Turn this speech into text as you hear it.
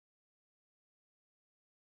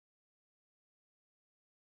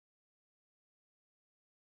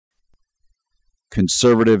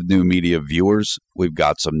Conservative new media viewers, we've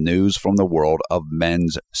got some news from the world of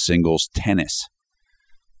men's singles tennis.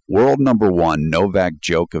 World number 1 Novak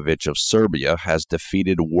Djokovic of Serbia has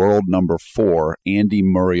defeated world number 4 Andy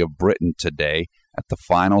Murray of Britain today at the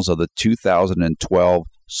finals of the 2012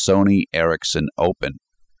 Sony Ericsson Open.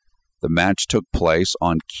 The match took place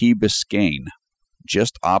on Key Biscayne,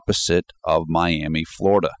 just opposite of Miami,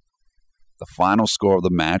 Florida. The final score of the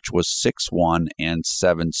match was 6-1 and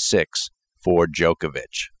 7-6 for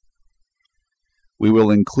Djokovic. We will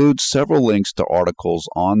include several links to articles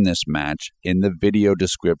on this match in the video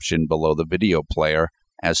description below the video player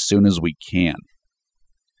as soon as we can.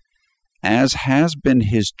 As has been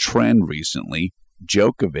his trend recently,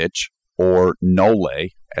 Djokovic, or Nole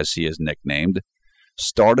as he is nicknamed,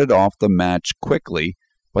 started off the match quickly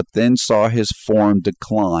but then saw his form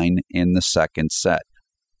decline in the second set.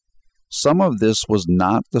 Some of this was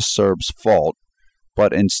not the Serb's fault,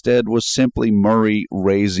 but instead was simply Murray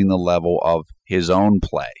raising the level of his own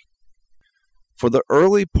play. For the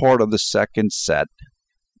early part of the second set,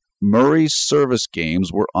 Murray's service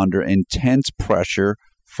games were under intense pressure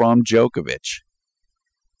from Djokovic.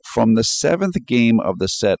 From the seventh game of the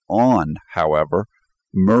set on, however,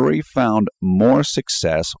 Murray found more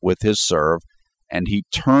success with his serve, and he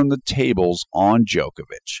turned the tables on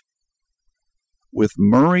Djokovic. With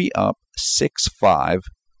Murray up 6-5,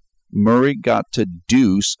 Murray got to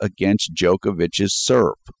deuce against Djokovic's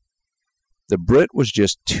serve. The Brit was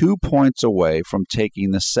just 2 points away from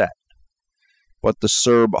taking the set, but the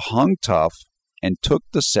Serb hung tough and took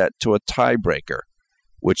the set to a tiebreaker,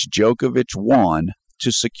 which Djokovic won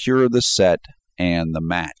to secure the set and the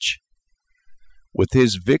match. With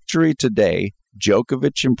his victory today,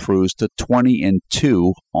 Djokovic improves to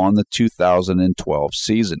 20-2 on the 2012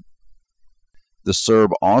 season. The Serb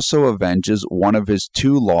also avenges one of his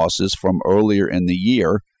 2 losses from earlier in the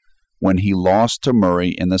year when he lost to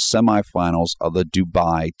Murray in the semifinals of the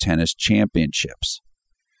Dubai Tennis Championships.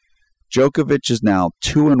 Djokovic is now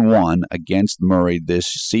 2-1 against Murray this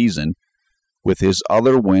season, with his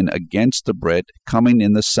other win against the Brit coming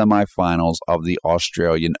in the semifinals of the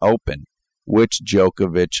Australian Open, which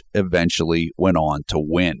Djokovic eventually went on to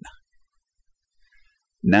win.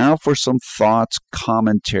 Now for some thoughts,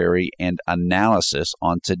 commentary, and analysis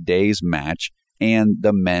on today's match and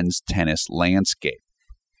the men's tennis landscape.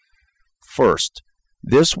 First,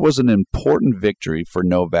 this was an important victory for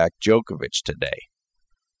Novak Djokovic today.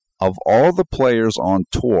 Of all the players on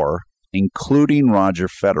tour, including Roger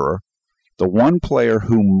Federer, the one player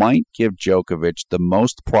who might give Djokovic the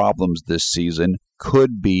most problems this season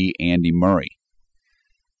could be Andy Murray.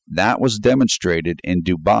 That was demonstrated in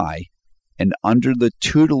Dubai, and under the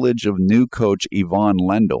tutelage of new coach Ivan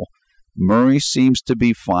Lendl, Murray seems to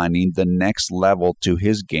be finding the next level to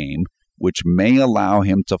his game, which may allow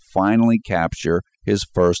him to finally capture his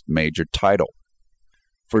first major title.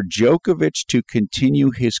 For Djokovic to continue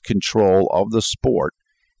his control of the sport,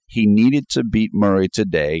 he needed to beat Murray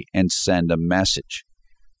today and send a message.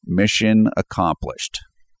 Mission accomplished.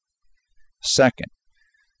 Second,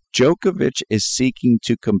 Djokovic is seeking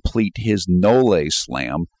to complete his Nole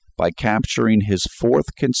slam by capturing his 4th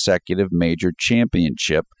consecutive major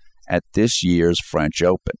championship at this year's French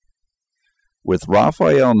Open. With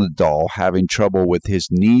Rafael Nadal having trouble with his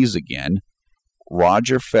knees again,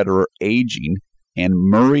 Roger Federer aging, and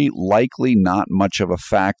Murray likely not much of a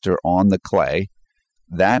factor on the clay,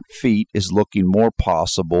 that feat is looking more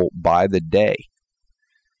possible by the day.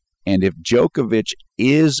 And if Djokovic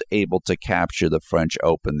is able to capture the French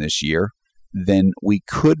Open this year, then we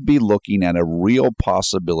could be looking at a real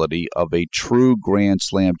possibility of a true Grand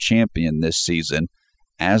Slam champion this season,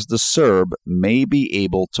 as the Serb may be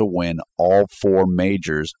able to win all 4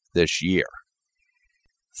 majors this year.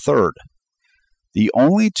 Third, the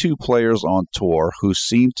only 2 players on tour who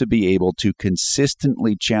seem to be able to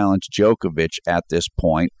consistently challenge Djokovic at this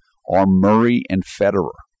point are Murray and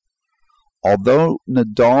Federer. Although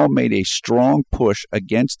Nadal made a strong push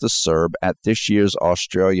against the Serb at this year's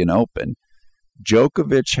Australian Open,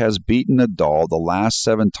 Djokovic has beaten Nadal the last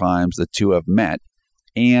 7 times the two have met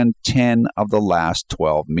and 10 of the last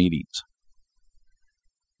 12 meetings.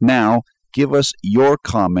 Now, give us your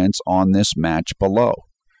comments on this match below.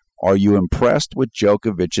 Are you impressed with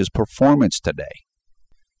Djokovic's performance today?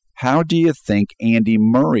 How do you think Andy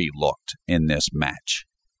Murray looked in this match?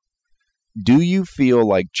 Do you feel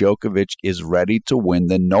like Djokovic is ready to win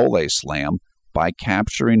the Nole Slam by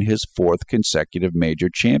capturing his 4th consecutive major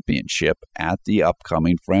championship at the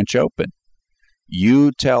upcoming French Open?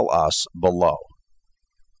 You tell us below.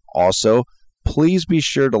 Also, please be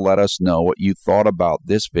sure to let us know what you thought about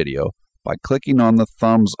this video by clicking on the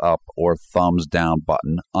thumbs up or thumbs down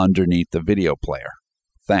button underneath the video player.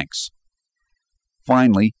 Thanks.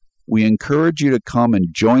 Finally, we encourage you to come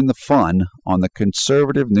and join the fun on the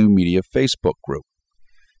Conservative New Media Facebook group.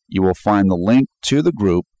 You will find the link to the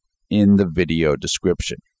group in the video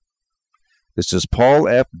description. This is Paul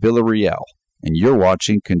F. Villarreal, and you're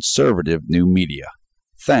watching Conservative New Media.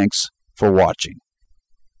 Thanks for watching.